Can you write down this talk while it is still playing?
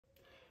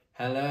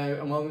Hello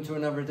and welcome to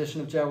another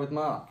edition of Gel with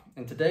Mark.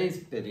 In today's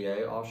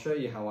video I'll show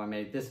you how I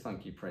made this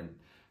funky print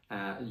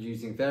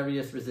using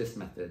various resist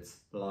methods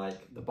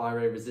like the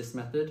Biro resist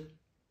method,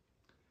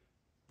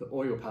 the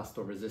oil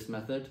pastel resist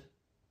method,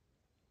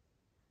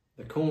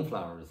 the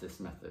cornflower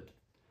resist method,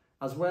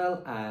 as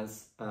well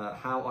as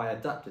how I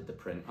adapted the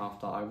print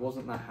after I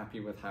wasn't that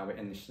happy with how it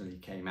initially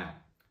came out.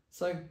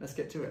 So let's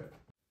get to it.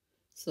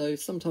 So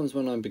sometimes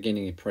when I'm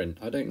beginning a print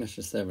I don't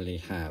necessarily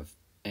have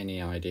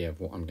any idea of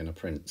what I'm going to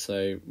print.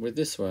 So with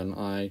this one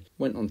I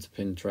went onto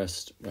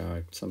Pinterest where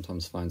I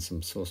sometimes find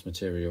some source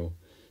material,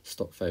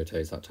 stock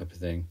photos, that type of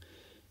thing,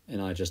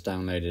 and I just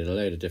downloaded a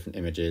load of different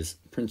images,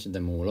 printed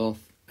them all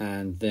off,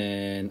 and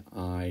then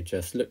I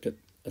just looked at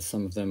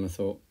some of them and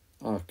thought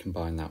I'll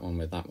combine that one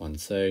with that one.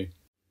 So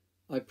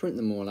I print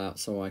them all out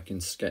so I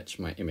can sketch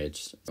my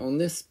image. On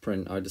this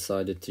print I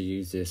decided to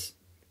use this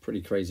pretty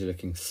crazy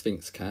looking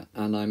Sphinx cat,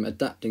 and I'm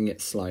adapting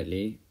it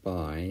slightly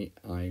by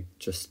I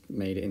just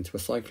made it into a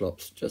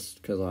cyclops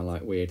just because I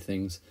like weird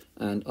things.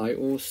 And I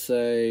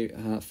also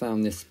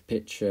found this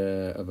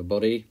picture of a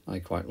body. I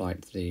quite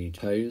liked the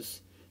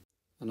toes,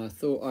 and I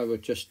thought I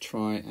would just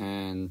try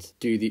and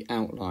do the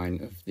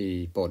outline of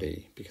the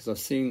body because I've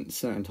seen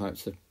certain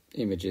types of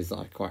images that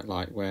I quite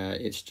like where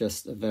it's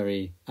just a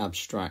very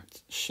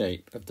abstract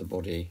shape of the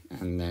body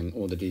and then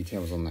all the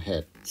details on the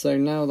head. So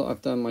now that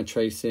I've done my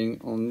tracing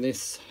on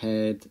this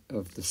head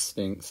of the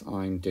Sphinx,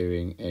 I'm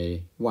doing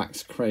a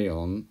wax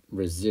crayon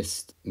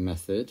resist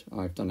method.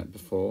 I've done it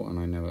before and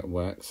I know it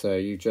works. So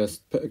you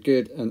just put a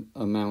good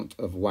amount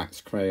of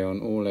wax crayon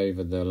all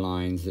over the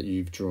lines that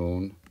you've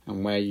drawn,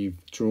 and where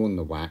you've drawn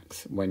the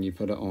wax, when you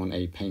put it on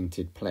a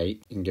painted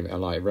plate and give it a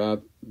light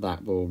rub,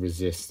 that will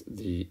resist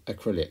the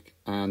acrylic.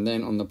 And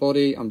then on the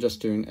body I'm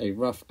just doing a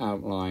rough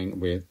outline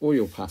with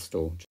oil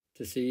pastel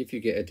to see if you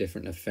get a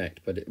different effect,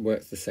 but it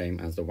works the same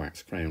as the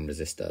wax crayon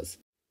resist does.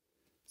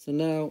 So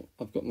now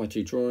I've got my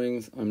two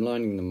drawings, I'm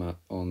lining them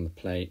up on the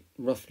plate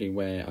roughly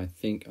where I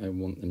think I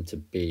want them to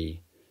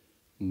be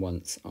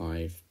once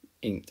I've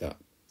inked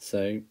up.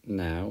 So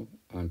now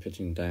I'm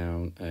putting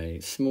down a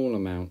small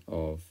amount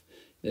of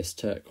this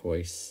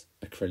turquoise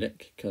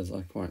acrylic because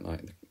I quite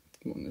like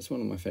it's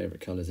one of my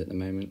favourite colours at the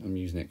moment. I'm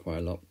using it quite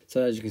a lot.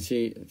 So as you can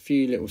see, a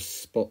few little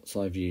spots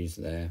I've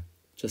used there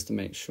just to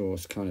make sure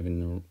it's kind of in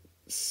the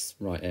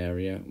right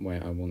area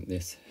where I want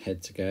this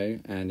head to go,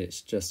 and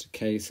it's just a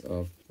case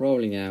of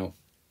rolling out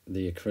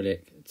the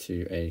acrylic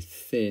to a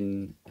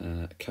thin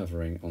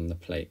covering on the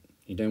plate.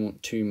 You don't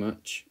want too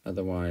much,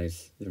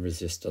 otherwise the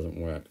resist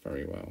doesn't work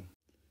very well.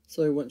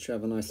 So once you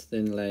have a nice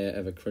thin layer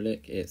of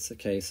acrylic, it's a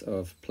case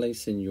of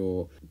placing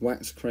your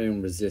wax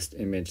crayon resist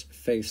image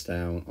face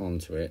down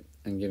onto it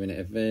and giving it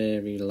a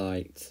very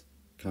light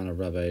kind of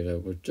rub over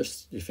with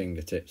just your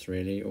fingertips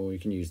really, or you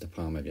can use the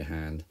palm of your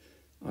hand.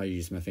 I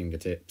use my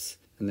fingertips,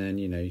 and then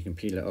you can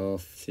peel it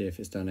off, see if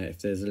it's done it. If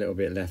there's a little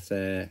bit left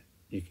there,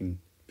 you can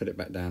put it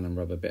back down and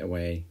rub a bit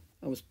away.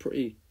 I was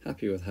pretty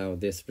happy with how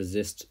this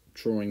resist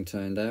drawing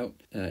turned out.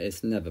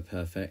 It's never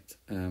perfect,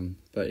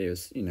 but it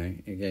was,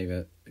 it gave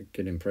a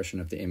good impression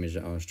of the image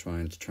that I was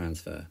trying to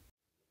transfer.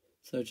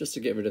 So just to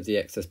get rid of the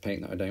excess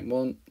paint that I don't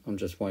want, I'm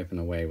just wiping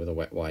away with a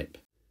wet wipe.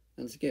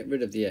 And to get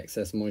rid of the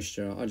excess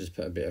moisture, I just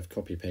put a bit of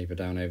copy paper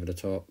down over the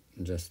top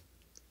and just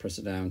press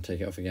it down, take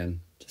it off again,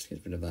 just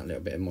get rid of that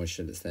little bit of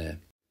moisture that's there.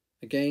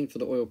 Again, for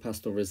the oil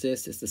pastel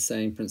resist, it's the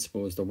same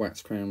principle as the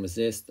wax crayon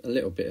resist. A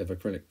little bit of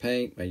acrylic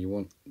paint where you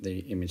want the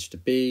image to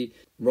be,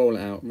 roll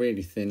it out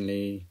really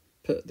thinly,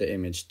 put the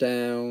image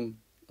down,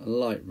 a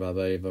light rub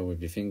over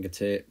with your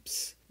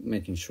fingertips,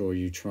 making sure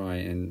you try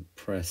and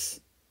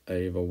press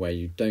over where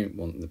you don't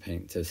want the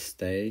paint to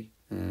stay,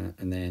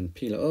 and then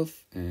peel it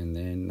off, and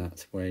then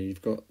that's where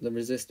you've got the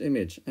resist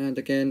image. And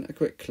again, a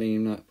quick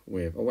clean up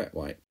with a wet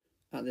wipe.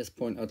 At this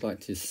point I'd like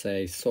to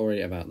say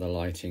sorry about the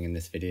lighting in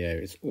this video,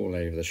 it's all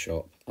over the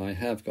shop. I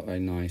have got a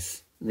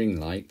nice ring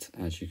light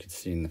as you could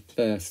see in the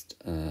first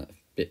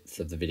bits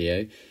of the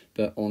video,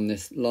 but on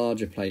this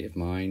larger plate of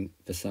mine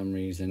for some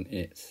reason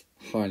it's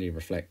highly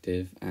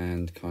reflective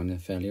and kind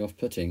of fairly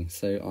off-putting,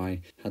 so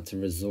I had to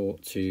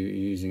resort to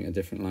using a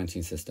different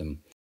lighting system.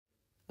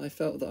 I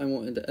felt that I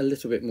wanted a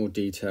little bit more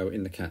detail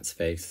in the cat's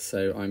face,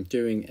 so I'm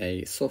doing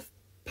a soft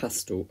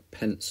pastel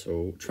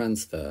pencil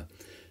transfer.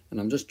 And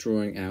I'm just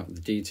drawing out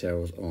the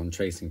details on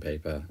tracing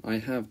paper. I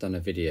have done a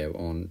video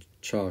on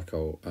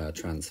charcoal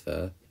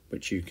transfer,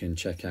 which you can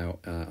check out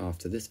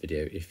after this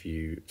video if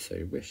you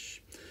so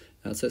wish.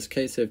 So it's a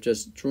case of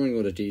just drawing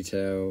all the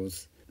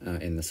details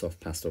in the soft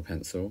pastel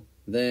pencil.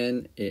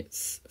 Then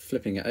it's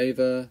flipping it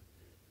over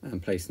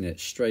and placing it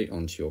straight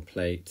onto your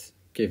plate,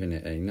 giving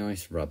it a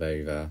nice rub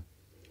over,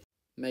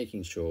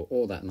 making sure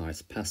all that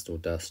nice pastel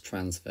dust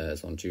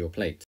transfers onto your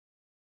plate.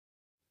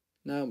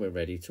 Now we're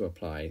ready to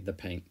apply the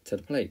paint to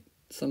the plate.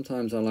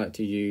 Sometimes I like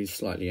to use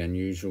slightly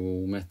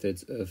unusual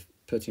methods of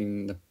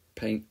putting the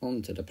paint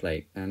onto the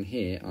plate, and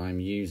here I'm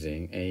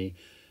using a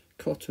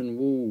cotton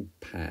wool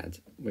pad,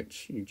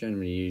 which you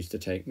generally use to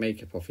take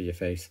makeup off of your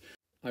face.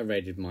 I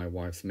raided my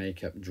wife's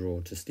makeup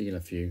drawer to steal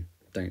a few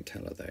Don't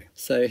tell her though.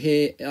 So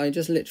here I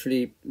just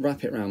literally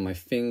wrap it around my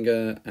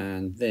finger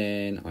and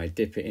then I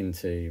dip it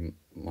into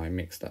my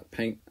mixed up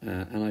paint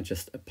and I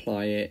just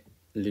apply it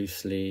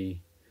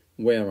loosely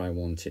where I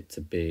want it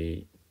to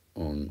be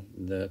on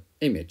the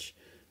image.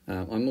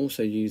 I'm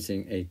also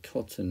using a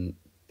cotton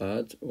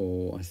bud,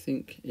 or I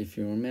think if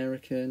you're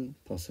American,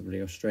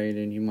 possibly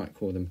Australian, you might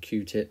call them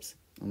Q-tips.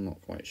 I'm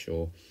not quite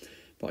sure,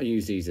 but I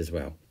use these as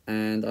well.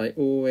 And I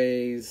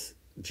always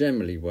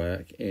generally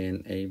work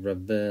in a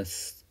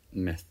reverse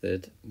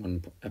method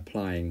when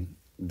applying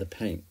the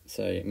paint.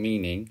 So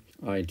meaning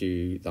I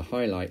do the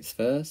highlights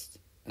first,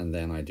 and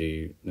then I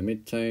do the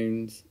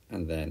midtones,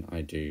 and then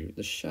I do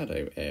the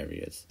shadow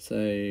areas.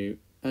 So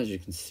as you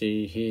can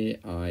see here,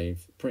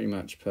 I've pretty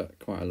much put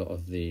quite a lot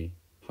of the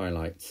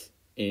highlights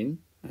in,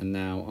 and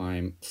now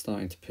I'm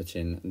starting to put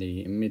in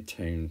the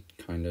mid-tone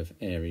kind of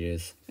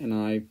areas, and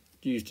I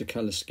used a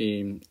colour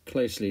scheme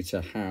closely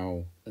to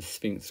how a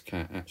Sphinx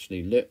cat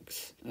actually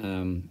looks,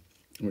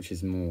 which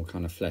is more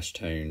kind of flesh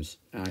tones.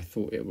 I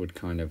thought it would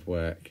kind of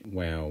work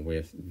well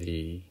with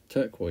the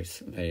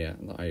turquoise layer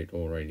that I'd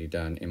already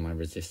done in my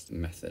resist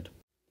method.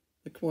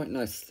 The quite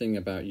nice thing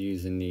about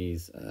using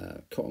these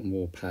cotton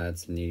wool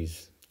pads and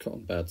these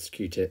cotton buds,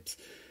 Q-tips,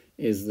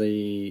 is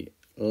the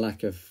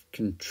lack of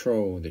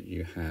control that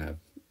you have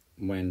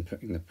when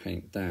putting the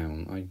paint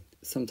down.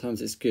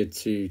 Sometimes it's good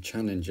to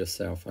challenge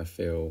yourself, I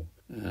feel,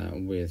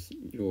 with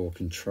your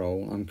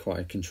control. I'm quite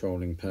a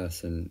controlling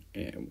person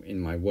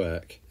in my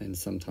work, and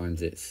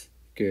sometimes it's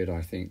good,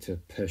 I think, to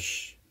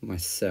push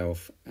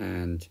myself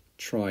and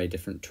try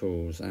different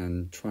tools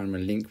and try and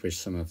relinquish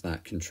some of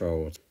that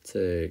control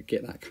to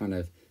get that kind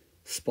of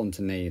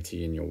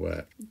spontaneity in your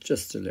work.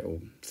 Just a little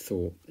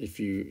thought, if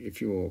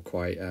you're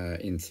quite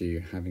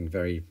into having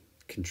very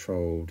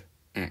controlled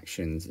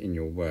actions in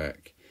your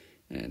work,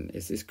 and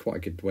it's quite a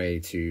good way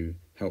to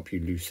help you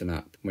loosen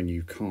up when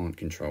you can't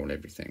control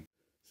everything.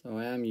 So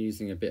I am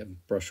using a bit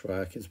of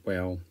brushwork as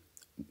well.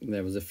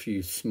 There was a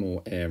few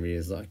small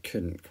areas that I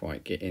couldn't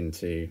quite get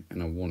into,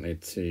 and I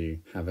wanted to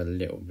have a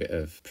little bit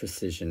of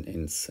precision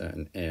in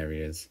certain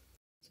areas.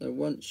 So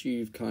once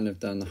you've kind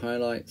of done the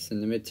highlights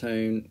and the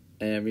mid-tone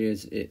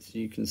areas,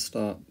 you can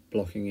start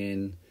blocking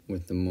in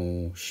with the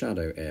more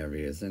shadow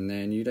areas, and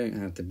then you don't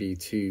have to be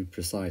too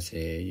precise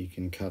here. You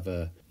can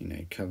cover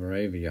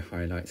over your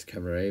highlights,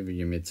 cover over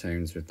your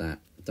mid-tones with that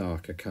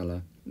darker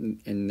colour,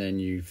 and then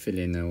you fill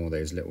in all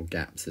those little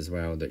gaps as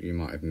well that you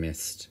might have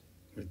missed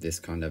with this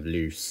kind of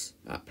loose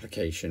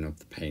application of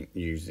the paint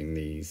using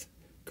these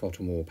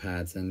cotton wool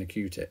pads and the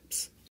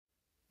Q-tips.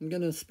 I'm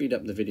going to speed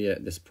up the video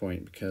at this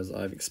point because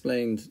I've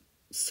explained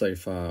so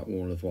far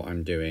all of what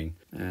I'm doing,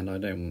 and I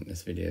don't want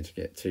this video to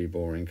get too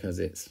boring because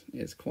it's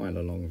quite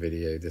a long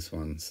video, this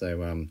one.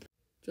 So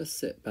just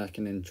sit back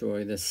and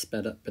enjoy this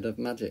sped up bit of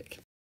magic.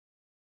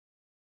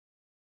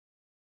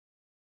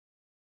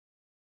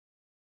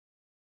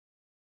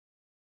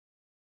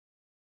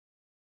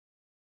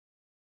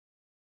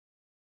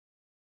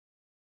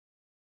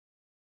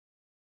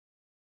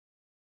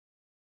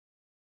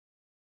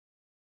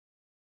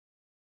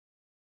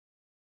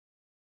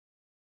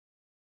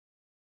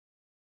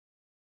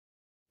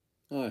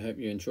 I hope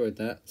you enjoyed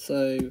that.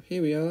 So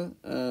here we are,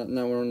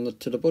 now we're on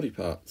to the body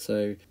part.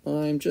 So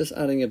I'm just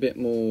adding a bit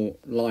more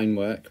line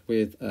work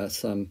with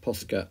some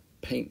Posca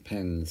paint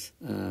pens.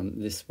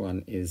 This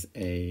one is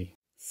a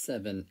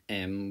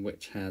 7M,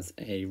 which has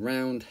a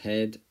round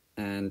head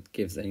and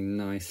gives a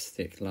nice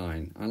thick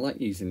line. I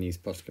like using these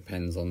Posca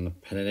pens on the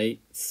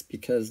plates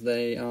because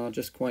they are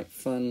just quite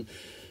fun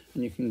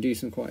and you can do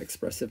some quite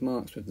expressive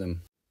marks with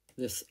them.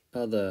 This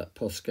other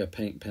Posca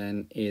paint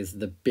pen is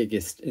the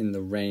biggest in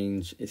the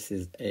range. This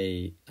is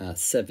a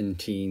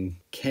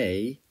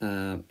 17K,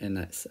 and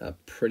that's a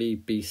pretty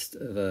beast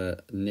of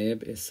a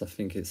nib. I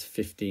think it's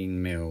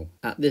 15mm.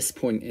 At this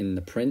point in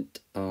the print,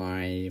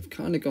 I've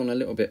kind of gone a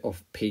little bit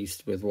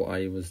off-piste with what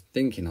I was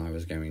thinking I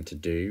was going to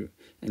do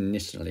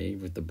initially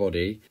with the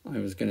body. I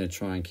was going to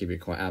try and keep it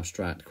quite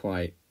abstract,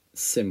 quite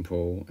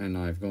simple, and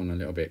I've gone a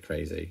little bit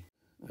crazy.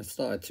 I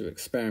started to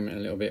experiment a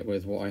little bit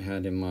with what I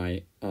had in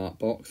my art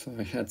box.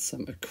 I had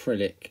some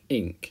acrylic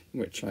ink,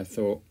 which I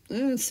thought,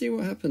 see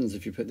what happens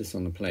if you put this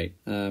on the plate.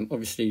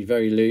 Obviously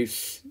very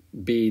loose,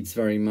 beads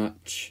very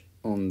much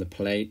on the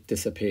plate,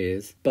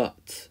 disappears.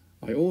 But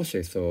I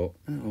also thought,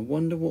 I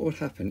wonder what would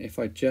happen if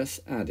I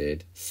just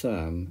added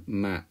some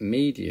matte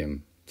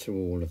medium to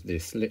all of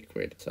this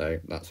liquid. So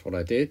that's what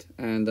I did,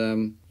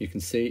 and you can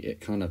see it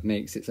kind of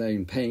makes its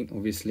own paint,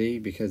 obviously,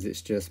 because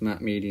it's just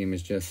matte medium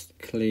is just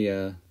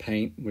clear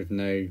paint with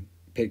no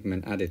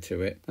pigment added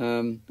to it,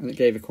 and it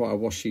gave it quite a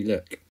washy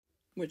look,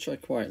 which I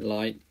quite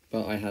like,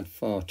 but I had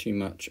far too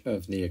much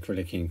of the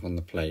acrylic ink on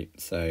the plate,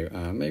 so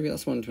maybe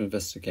that's one to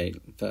investigate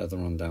further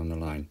on down the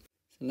line.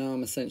 So now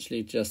I'm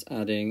essentially just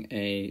adding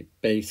a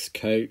base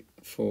coat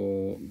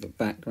for the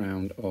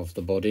background of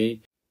the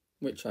body,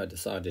 which I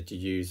decided to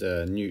use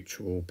a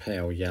neutral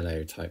pale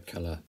yellow type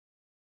colour.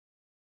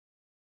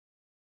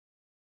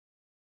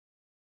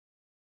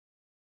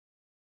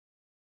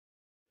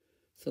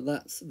 So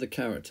that's the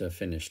character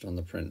finished on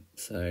the print.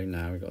 So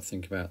now we've got to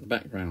think about the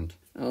background.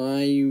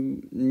 I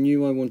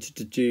knew I wanted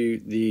to do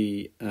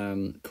the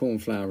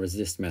cornflower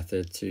resist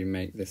method to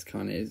make this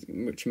kind of,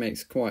 which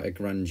makes quite a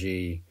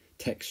grungy,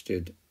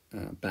 textured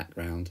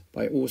background.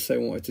 But I also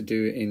wanted to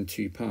do it in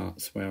two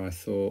parts, where I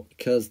thought,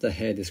 because the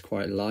head is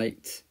quite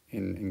light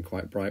and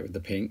quite bright with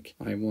the pink,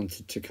 I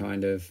wanted to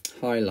kind of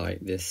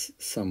highlight this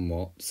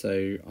somewhat.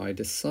 So I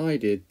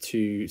decided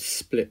to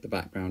split the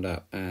background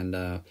up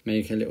and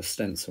make a little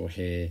stencil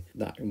here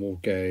that will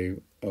go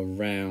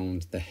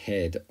around the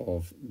head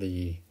of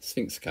the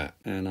Sphinx cat,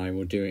 and I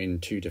will do it in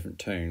two different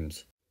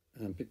tones.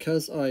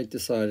 Because I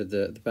decided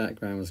that the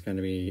background was going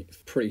to be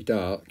pretty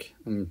dark,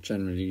 I'm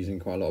generally using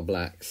quite a lot of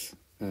blacks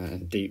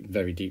and deep,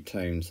 very deep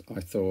tones. I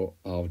thought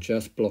I'll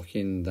just block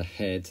in the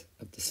head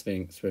of the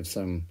Sphinx with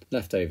some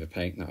leftover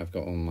paint that I've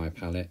got on my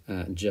palette,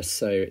 just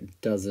so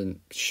it doesn't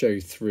show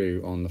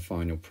through on the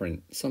final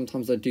print.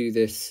 Sometimes I do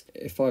this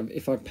if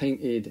I've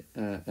painted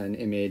an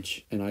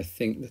image and I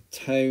think the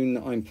tone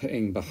that I'm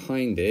putting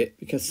behind it,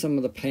 because some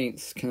of the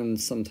paints can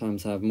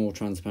sometimes have more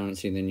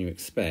transparency than you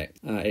expect,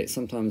 it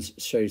sometimes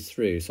shows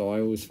through. So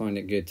I always find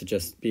it good to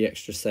just be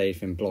extra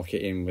safe and block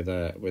it in with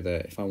a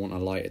if I want a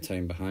lighter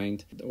tone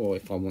behind, or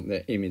if I want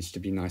the image to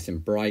be nice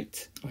and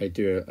bright, I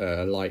do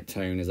a light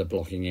tone as a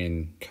blocking in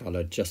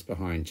colour just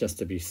behind, just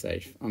to be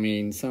safe. I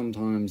mean,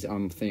 sometimes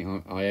I think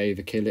I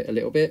overkill it a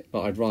little bit,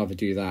 but I'd rather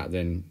do that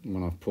than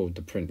when I've pulled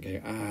the print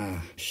go,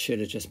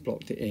 should have just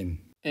blocked it in.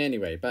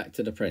 Anyway, back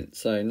to the print.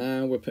 So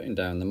now we're putting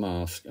down the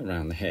mask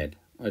around the head.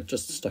 I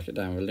just stuck it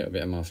down with a little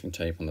bit of masking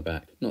tape on the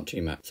back, not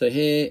too much. So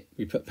here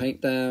we put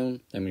paint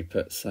down, then we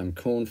put some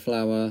corn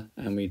flour,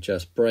 and we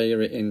just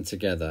brayer it in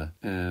together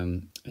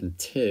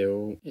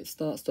until it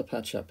starts to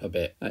patch up a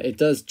bit. It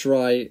does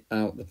dry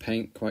out the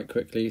paint quite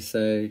quickly,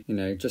 so you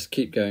know, just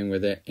keep going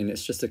with it. And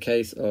it's just a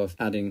case of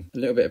adding a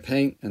little bit of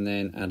paint and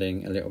then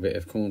adding a little bit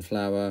of corn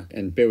flour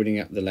and building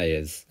up the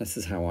layers. This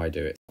is how I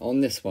do it.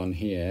 On this one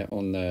here,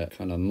 on the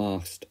kind of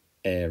masked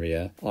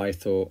area, I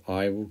thought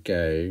I will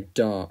go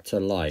dark to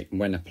light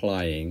when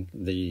applying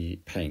the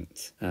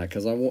paint,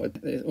 because I wanted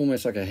it's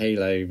almost like a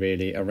halo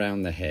really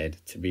around the head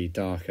to be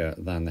darker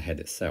than the head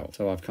itself.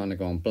 So I've kind of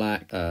gone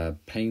black,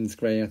 Payne's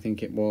grey I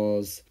think it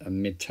was, a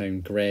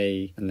mid-tone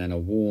grey, and then a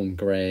warm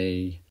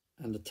grey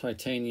and a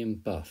titanium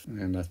buff,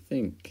 and I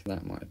think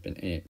that might have been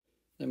it.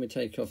 Then we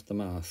take off the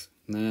mask.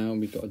 Now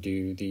we've got to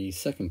do the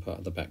second part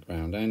of the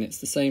background, and it's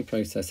the same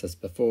process as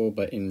before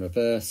but in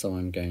reverse. So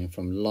I'm going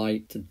from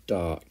light to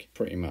dark,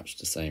 pretty much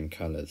the same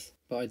colours.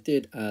 But I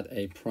did add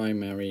a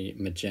primary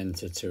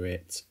magenta to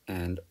it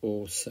and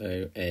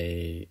also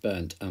a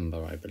burnt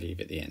umber, I believe,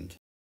 at the end.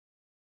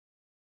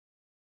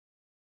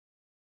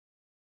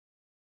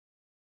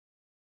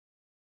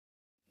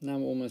 Now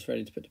I'm almost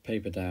ready to put the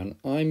paper down.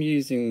 I'm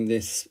using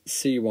this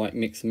Sea White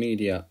Mixed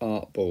Media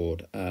art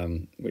board,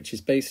 which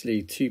is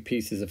basically two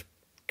pieces of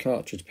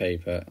cartridge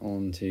paper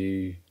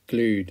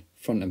glued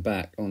front and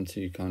back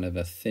onto kind of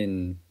a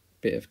thin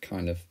bit of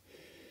kind of,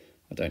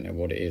 I don't know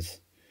what it is,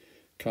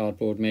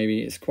 cardboard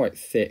maybe. It's quite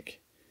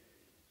thick,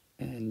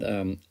 and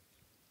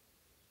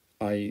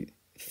I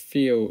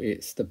feel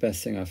it's the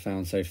best thing I've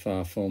found so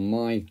far for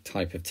my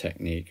type of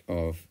technique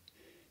of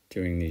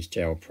doing these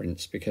gel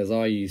prints, because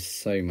I use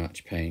so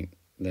much paint,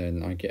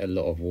 then I get a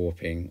lot of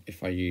warping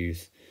if I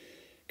use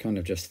kind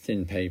of just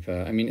thin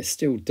paper. I mean, it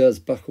still does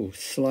buckle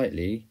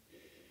slightly,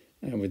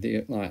 with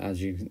the, like,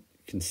 as you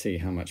can see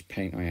how much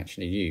paint I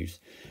actually use,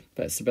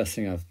 but it's the best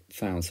thing I've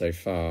found so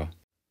far.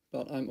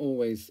 But I'm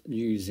always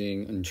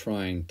using and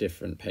trying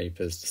different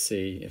papers to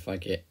see if I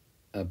get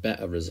a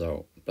better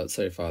result, but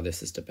so far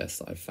this is the best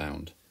that I've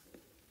found.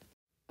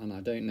 And I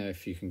don't know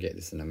if you can get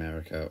this in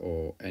America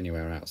or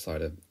anywhere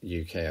outside of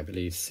UK. I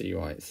believe Sea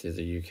Whites is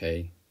a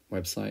UK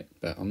website,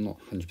 but I'm not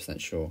 100%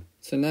 sure.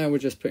 So now we're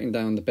just putting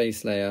down the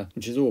base layer,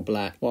 which is all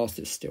black. Whilst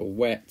it's still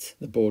wet,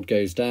 the board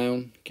goes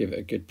down, give it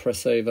a good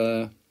press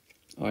over.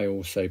 I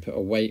also put a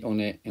weight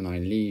on it and I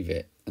leave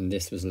it, and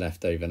this was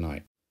left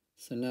overnight.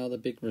 So now the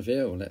big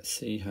reveal. Let's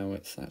see how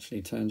it's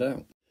actually turned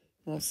out.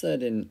 I've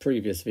said in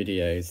previous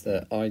videos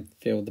that I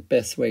feel the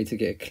best way to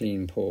get a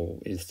clean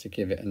pull is to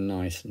give it a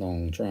nice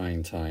long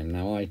drying time.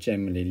 Now I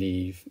generally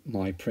leave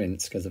my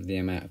prints, because of the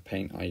amount of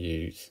paint I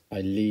use,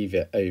 I leave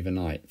it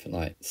overnight for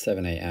like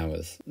 7-8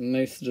 hours.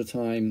 Most of the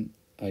time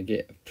I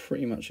get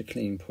pretty much a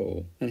clean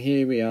pull. And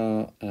here we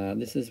are,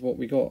 this is what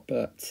we got,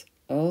 but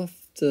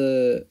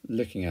after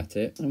looking at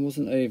it, I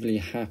wasn't overly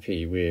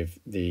happy with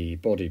the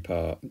body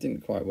part. It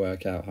didn't quite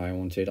work out how I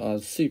wanted. I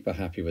was super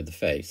happy with the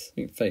face. I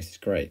think the face is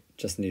great.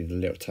 Just needed a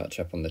little touch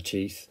up on the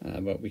teeth,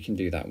 but we can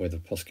do that with a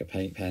Posca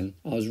paint pen.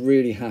 I was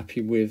really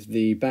happy with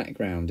the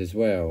background as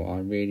well. I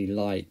really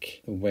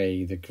like the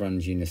way the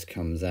grunginess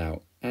comes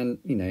out. And,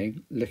 you know,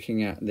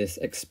 looking at this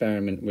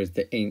experiment with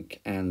the ink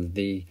and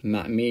the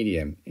matte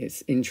medium,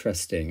 it's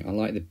interesting. I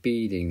like the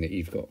beading that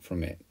you've got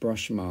from it,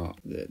 brush mark,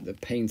 the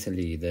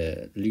painterly,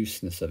 the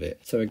looseness of it.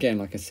 So again,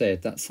 like I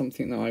said, that's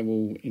something that I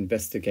will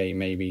investigate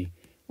maybe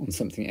on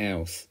something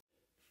else.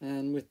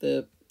 And with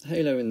the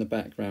halo in the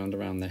background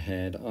around the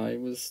head, I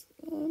was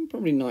I'm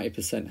probably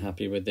 90%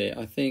 happy with it.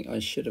 I think I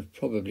should have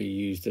probably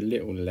used a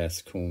little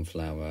less corn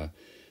flour,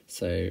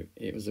 so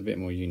it was a bit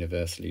more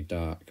universally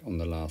dark on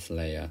the last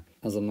layer.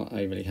 As I'm not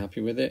overly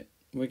happy with it,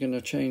 we're going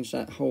to change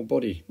that whole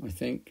body, I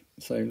think.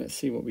 So let's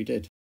see what we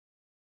did.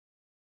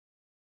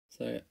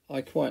 So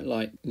I quite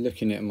like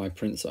looking at my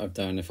prints that I've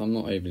done. If I'm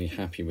not overly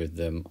happy with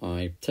them,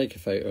 I take a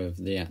photo of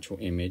the actual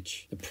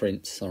image, the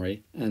print,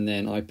 sorry, and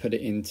then I put it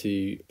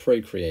into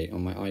Procreate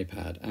on my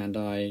iPad and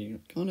I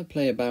kind of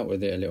play about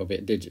with it a little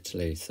bit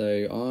digitally.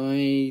 So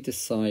I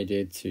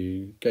decided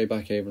to go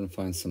back over and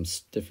find some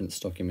different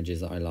stock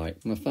images that I like.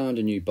 And I found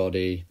a new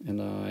body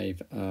and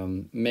I've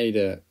made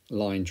a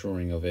line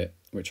drawing of it,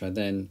 which I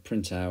then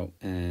print out,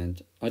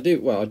 and I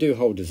do a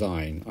whole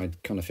design. I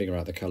kind of figure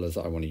out the colours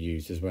that I want to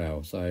use as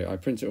well. So I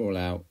print it all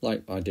out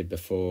like I did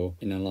before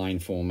in a line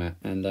format.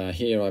 And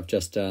here I've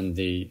just done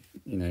the,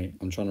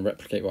 I'm trying to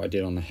replicate what I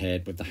did on the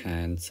head with the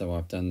hand. So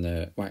I've done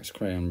the wax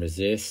crayon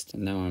resist,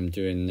 and now I'm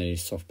doing the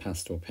soft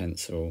pastel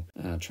pencil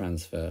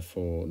transfer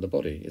for the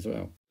body as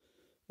well.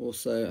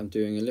 Also, I'm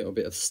doing a little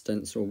bit of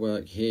stencil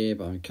work here,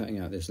 but I'm cutting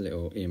out this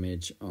little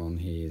image on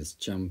his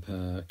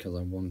jumper because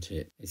I want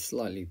it a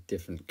slightly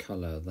different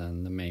colour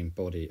than the main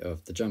body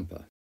of the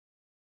jumper.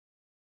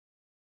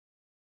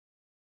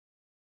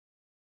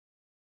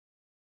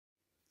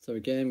 So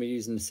again, we're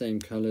using the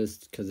same colours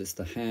because it's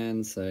the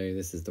hand. So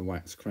this is the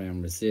wax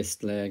crayon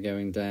resist layer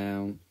going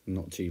down.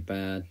 Not too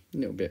bad. A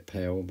little bit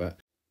pale, but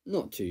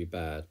not too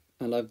bad.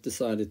 And I've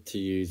decided to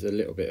use a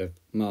little bit of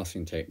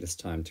masking tape this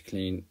time to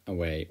clean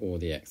away all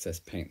the excess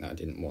paint that I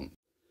didn't want.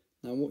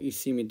 Now what you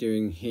see me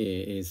doing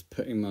here is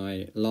putting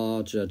my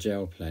larger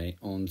gel plate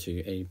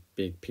onto a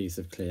big piece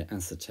of clear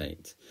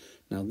acetate.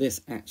 Now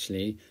this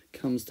actually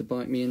comes to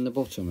bite me in the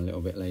bottom a little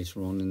bit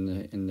later on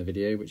in the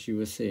video, which you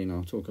will see and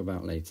I'll talk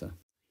about later.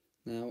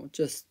 Now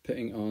just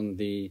putting on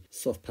the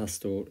soft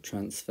pastel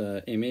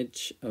transfer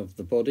image of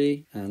the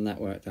body, and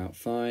that worked out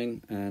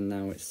fine, and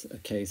now it's a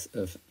case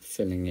of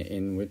filling it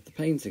in with the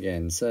paint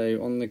again.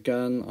 So on the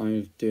gun,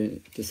 I've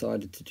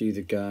decided to do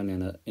the gun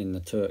in the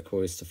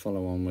turquoise to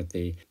follow on with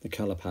the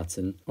colour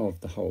pattern of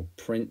the whole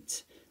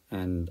print.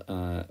 And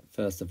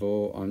first of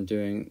all, I'm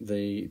doing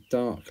the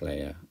dark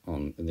layer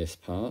on this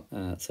part,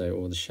 so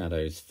all the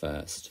shadows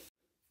first.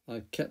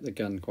 I kept the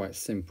gun quite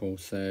simple,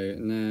 so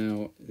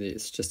now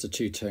it's just a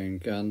two-tone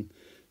gun.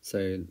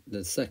 So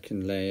the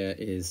second layer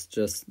is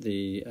just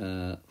the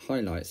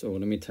highlights or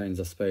the midtones,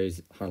 I suppose.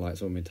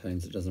 Highlights or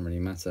midtones, it doesn't really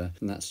matter.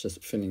 And that's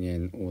just filling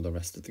in all the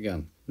rest of the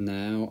gun.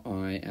 Now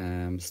I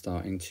am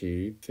starting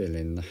to fill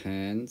in the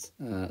hands.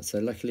 So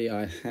luckily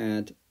I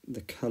had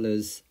the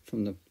colours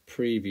from the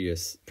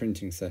previous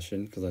printing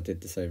session, because I did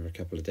this over a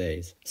couple of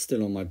days,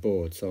 still on my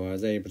board, so I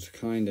was able to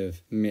kind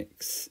of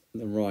mix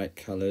the right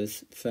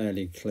colours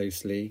fairly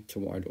closely to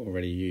what I'd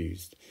already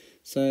used.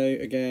 So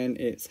again,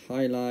 it's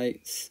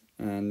highlights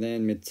and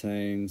then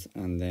midtones,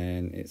 and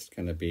then it's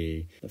going to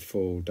be the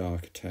full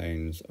darker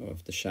tones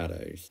of the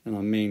shadows. And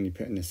I'm mainly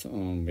putting this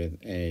on with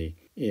a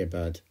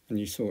earbud, and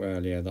you saw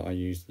earlier that I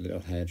used a little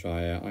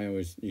hairdryer. I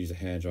always use a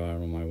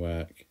hairdryer on my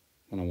work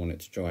when I want it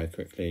to dry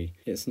quickly.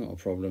 It's not a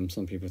problem.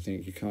 Some people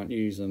think you can't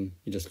use them.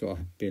 You just got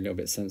to be a little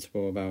bit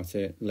sensible about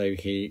it. Low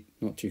heat,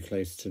 not too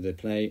close to the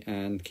plate,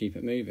 and keep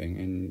it moving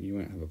and you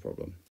won't have a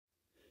problem.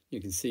 You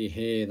can see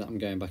here that I'm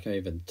going back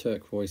over the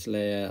turquoise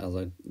layer as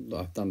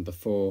I've done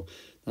before.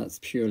 That's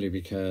purely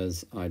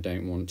because I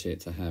don't want it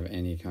to have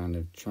any kind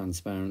of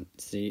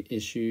transparency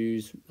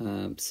issues.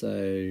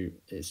 So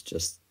it's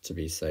just to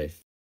be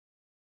safe.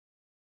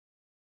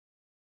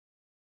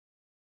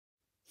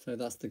 So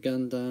that's the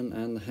gun done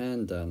and the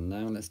hand done.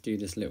 Now let's do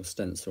this little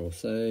stencil.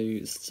 So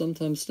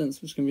sometimes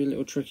stencils can be a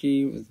little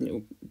tricky with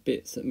little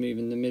bits that move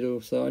in the middle.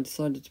 So I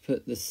decided to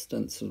put this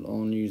stencil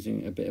on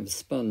using a bit of a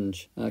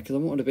sponge because I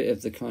wanted a bit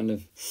of the kind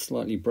of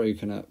slightly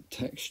broken up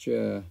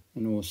texture,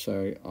 and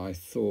also I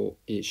thought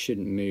it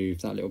shouldn't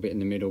move. That little bit in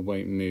the middle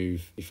won't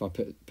move. If I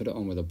put it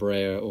on with a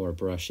brayer or a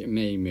brush, it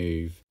may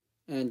move,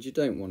 and you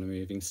don't want a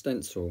moving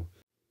stencil.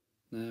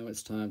 Now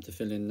it's time to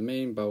fill in the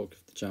main bulk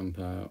of the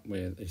jumper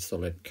with a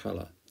solid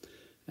colour.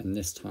 And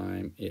this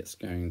time it's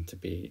going to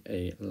be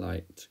a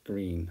light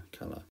green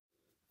colour.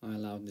 I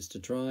allowed this to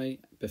dry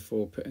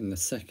before putting the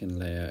second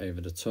layer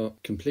over the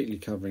top, completely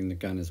covering the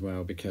gun as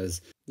well,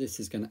 because this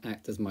is going to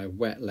act as my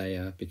wet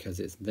layer, because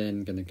it's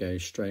then going to go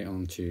straight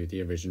onto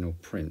the original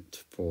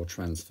print for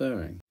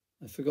transferring.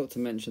 I forgot to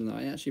mention that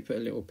I actually put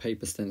a little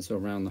paper stencil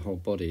around the whole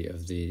body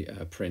of the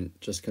print,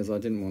 just because I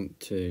didn't want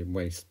to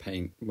waste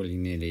paint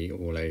willy-nilly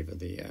all over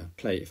the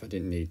plate if I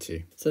didn't need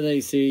to. So there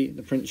you see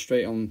the print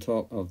straight on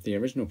top of the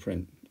original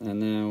print. And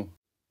now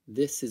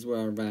this is where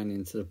I ran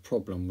into the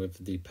problem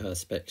with the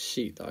Perspex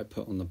sheet that I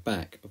put on the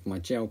back of my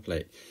gel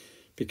plate.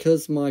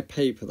 Because my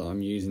paper that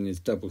I'm using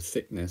is double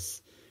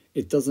thickness,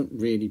 it doesn't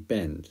really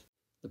bend.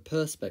 The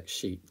Perspex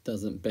sheet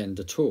doesn't bend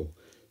at all.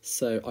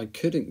 So I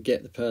couldn't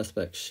get the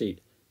Perspex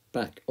sheet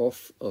back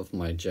off of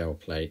my gel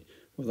plate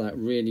without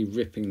really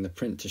ripping the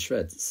print to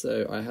shreds.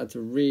 So I had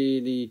to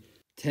really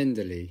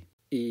tenderly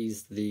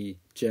ease the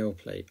gel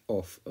plate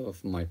off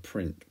of my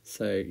print.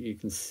 So you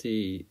can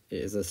see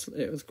it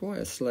was quite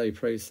a slow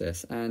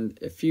process, and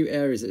a few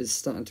areas it is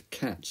starting to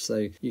catch.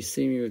 So you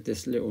see me with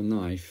this little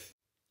knife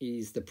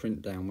ease the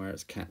print down where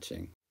it's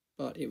catching.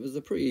 But it was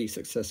a pretty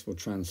successful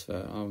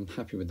transfer. I'm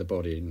happy with the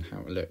body and how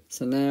it looked.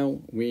 So now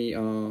we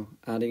are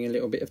adding a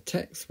little bit of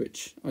text,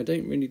 which I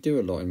don't really do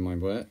a lot in my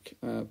work,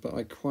 but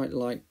I quite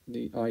like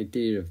the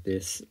idea of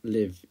this,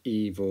 live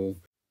evil,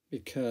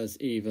 because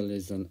evil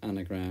is an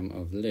anagram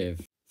of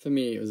live. For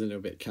me, it was a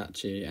little bit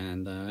catchy,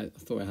 and I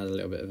thought it had a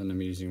little bit of an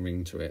amusing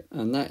ring to it.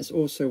 And that's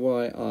also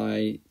why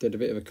I did a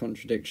bit of a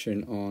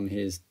contradiction on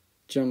his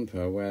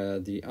jumper, where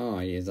the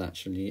eye is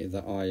actually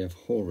the eye of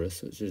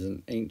Horus, which is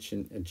an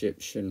ancient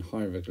Egyptian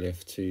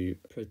hieroglyph to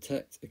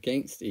protect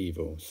against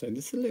evil. So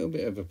this is a little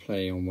bit of a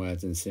play on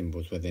words and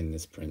symbols within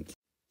this print.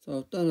 So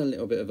I've done a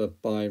little bit of a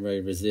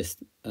Biro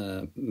resist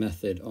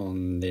method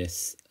on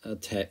this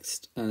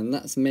text, and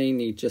that's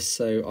mainly just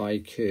so I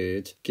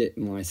could get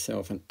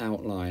myself an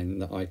outline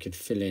that I could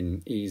fill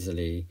in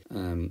easily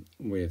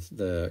with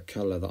the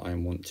colour that I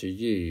want to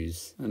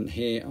use. And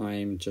here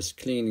I'm just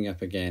cleaning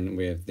up again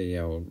with the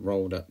old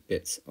rolled up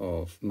bits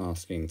of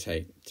masking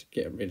tape to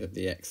get rid of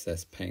the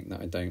excess paint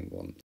that I don't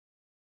want.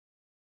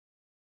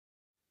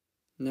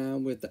 Now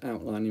with the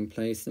outline in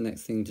place, the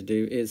next thing to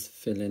do is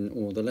fill in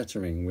all the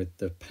lettering with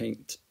the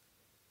paint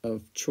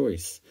of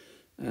choice.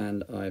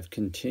 And I've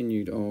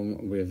continued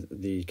on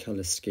with the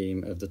colour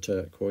scheme of the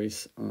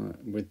turquoise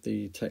with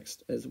the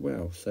text as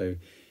well. So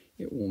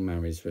it all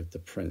marries with the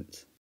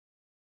print.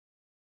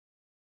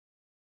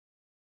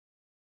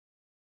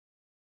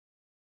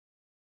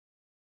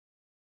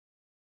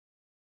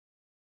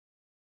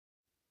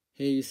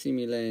 Here you see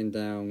me laying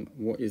down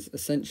what is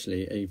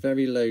essentially a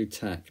very low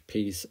tack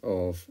piece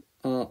of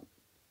art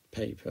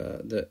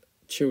paper that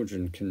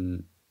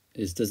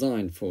is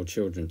designed for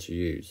children to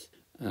use.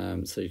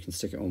 So you can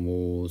stick it on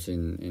walls,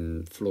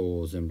 in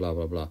floors, and blah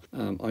blah blah.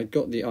 I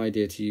got the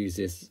idea to use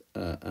this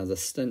as a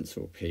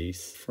stencil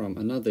piece from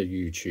another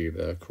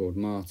YouTuber called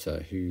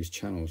Marta, whose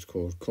channel is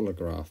called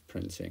Colograph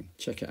Printing.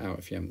 Check it out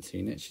if you haven't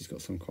seen it. She's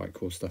got some quite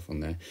cool stuff on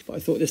there. But I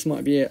thought this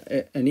might be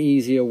an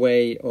easier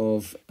way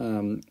of,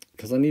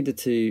 because I needed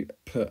to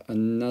put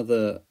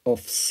another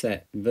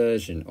offset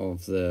version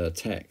of the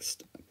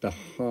text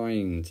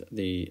behind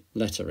the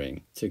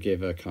lettering to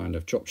give a kind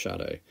of drop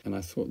shadow, and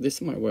I thought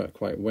this might work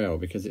quite well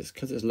because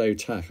it's low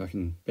tack. I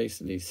can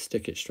basically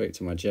stick it straight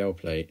to my gel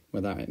plate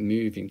without it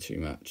moving too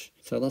much.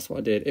 So that's what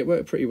I did. It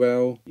worked pretty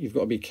well. You've got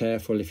to be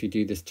careful if you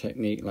do this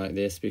technique like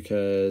this,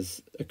 because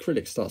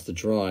acrylic starts to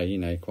dry, you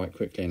know, quite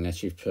quickly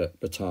unless you've put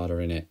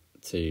retarder in it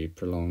to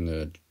prolong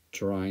the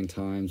drying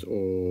times,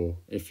 or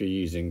if you're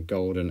using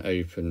golden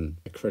open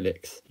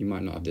acrylics you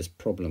might not have this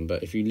problem.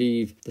 But if you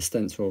leave the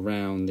stencil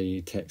around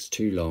the text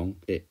too long,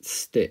 it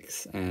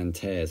sticks and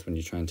tears when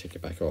you try and take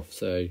it back off.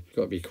 So you've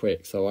got to be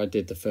quick. So I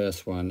did the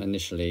first one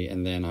initially,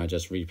 and then I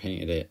just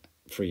repainted it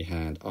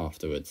freehand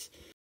afterwards.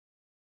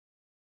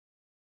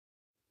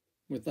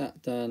 With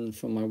that done,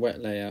 for my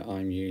wet layer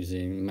I'm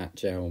using matte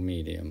gel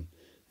medium,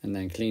 and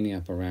then cleaning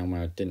up around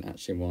where I didn't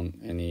actually want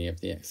any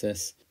of the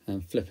excess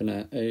and flipping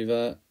it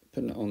over,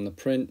 putting it on the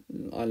print.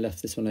 I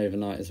left this one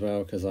overnight as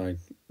well because I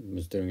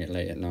was doing it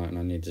late at night and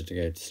I needed to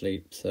go to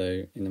sleep.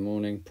 So in the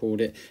morning,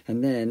 pulled it.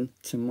 And then,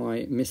 to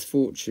my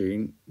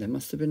misfortune, there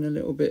must have been a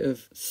little bit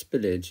of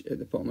spillage at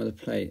the bottom of the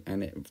plate,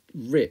 and it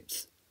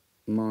ripped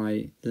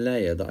my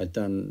layer that I'd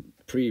done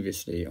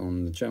previously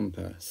on the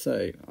jumper.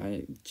 So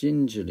I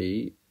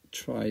gingerly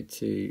tried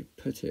to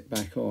put it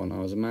back on. I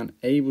was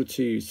able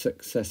to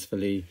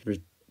successfully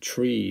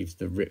retrieve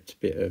the ripped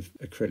bit of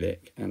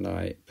acrylic, and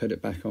I put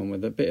it back on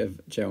with a bit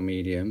of gel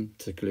medium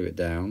to glue it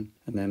down.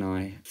 And then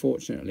I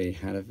fortunately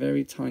had a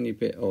very tiny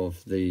bit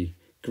of the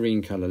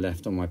green colour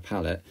left on my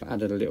palette. I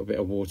added a little bit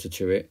of water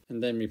to it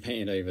and then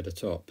repainted over the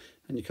top,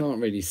 and you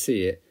can't really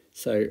see it,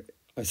 so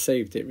I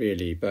saved it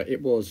really, but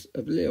it was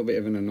a little bit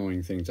of an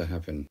annoying thing to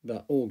happen,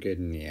 but all good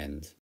in the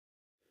end.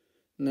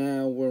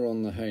 Now we're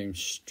on the home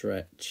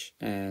stretch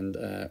and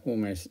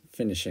almost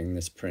finishing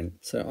this print.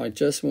 So I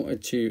just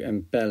wanted to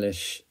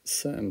embellish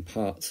certain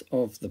parts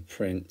of the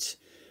print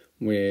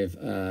with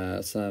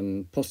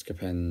some Posca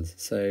pens.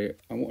 So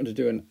I wanted to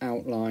do an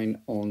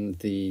outline on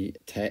the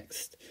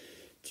text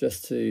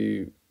just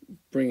to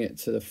bring it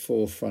to the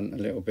forefront a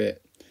little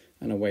bit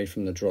and away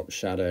from the drop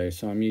shadow.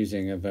 So I'm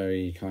using a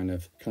very kind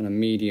of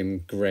medium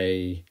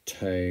grey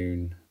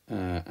tone.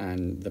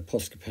 And the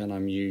Posca pen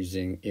I'm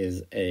using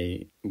is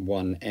a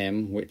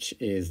 1M, which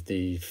is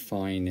the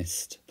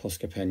finest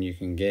Posca pen you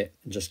can get.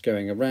 Just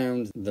going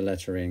around the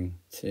lettering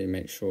to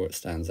make sure it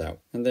stands out.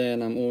 And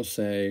then I'm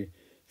also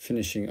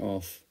finishing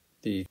off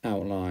the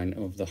outline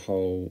of the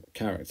whole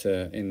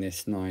character in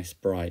this nice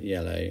bright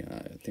yellow.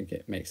 I think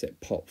it makes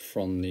it pop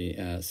from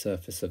the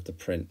surface of the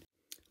print.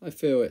 I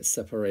feel it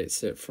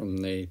separates it from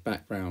the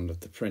background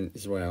of the print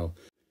as well,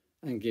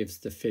 and gives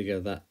the figure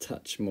that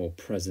touch more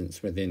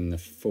presence within the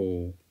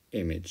full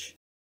image.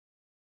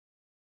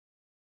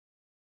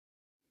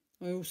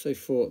 I also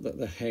thought that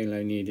the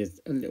halo needed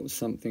a little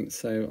something,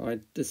 so I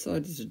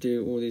decided to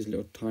do all these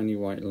little tiny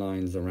white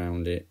lines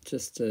around it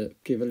just to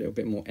give a little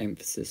bit more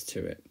emphasis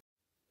to it.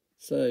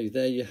 So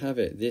there you have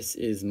it. This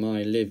is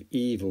my Live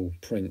Evil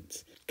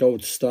print.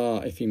 Gold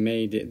star if you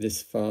made it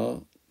this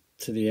far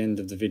to the end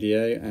of the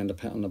video, and a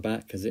pat on the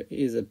back because it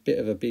is a bit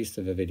of a beast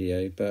of a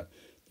video, but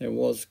there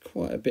was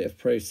quite a bit of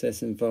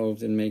process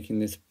involved in making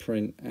this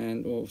print,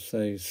 and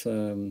also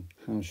some,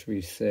 how should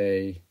we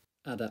say,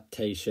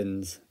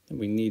 adaptations that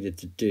we needed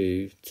to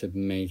do to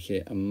make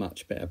it a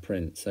much better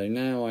print. So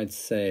now I'd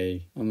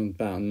say I'm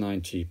about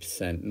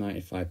 90%,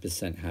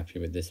 95% happy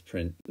with this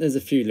print. There's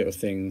a few little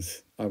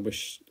things I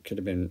wish could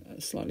have been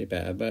slightly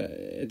better, but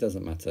it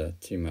doesn't matter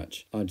too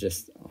much. I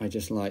just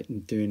like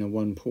doing a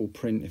one pull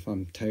print, if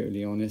I'm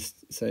totally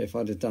honest. So if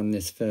I'd have done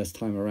this first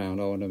time around,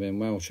 I would have been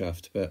well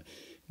chuffed, but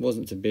it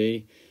wasn't to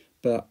be.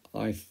 But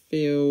I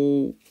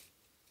feel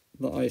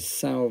that I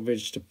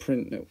salvaged a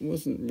print that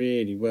wasn't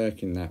really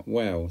working that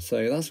well.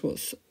 So that's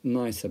what's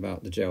nice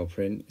about the gel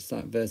print. It's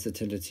that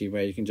versatility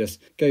where you can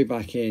just go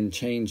back in,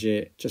 change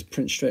it, just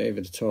print straight over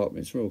the top.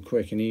 It's real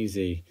quick and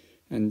easy.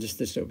 And just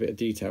this little bit of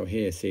detail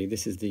here, see,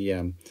 this is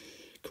the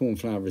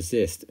cornflower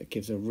resist. It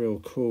gives a real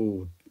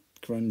cool,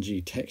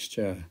 grungy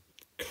texture,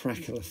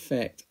 crackle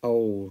effect,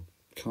 old,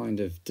 kind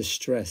of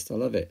distressed. I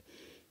love it.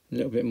 A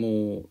little bit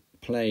more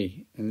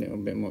play, a little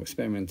bit more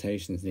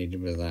experimentation is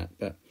needed with that.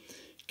 But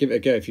give it a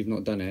go if you've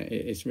not done it.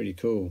 It's really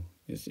cool.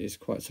 It's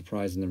quite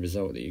surprising the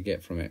result that you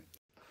get from it.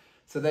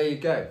 So there you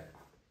go.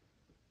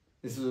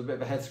 This was a bit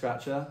of a head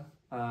scratcher.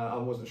 I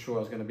wasn't sure I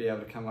was going to be able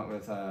to come up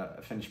with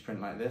a finished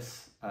print like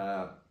this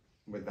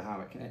with how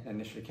it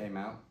initially came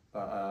out.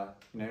 But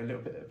you know, a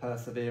little bit of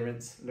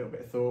perseverance, a little bit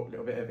of thought, a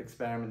little bit of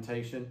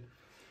experimentation,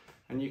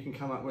 and you can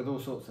come up with all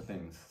sorts of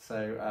things.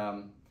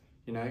 So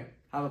you know,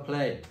 have a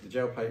play. The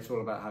gel plate's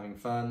all about having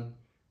fun.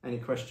 Any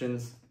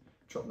questions,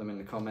 drop them in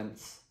the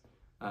comments.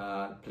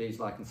 Please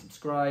like and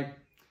subscribe,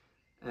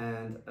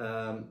 and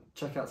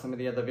check out some of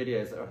the other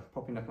videos that are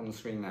popping up on the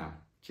screen now.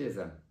 Cheers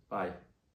then, bye.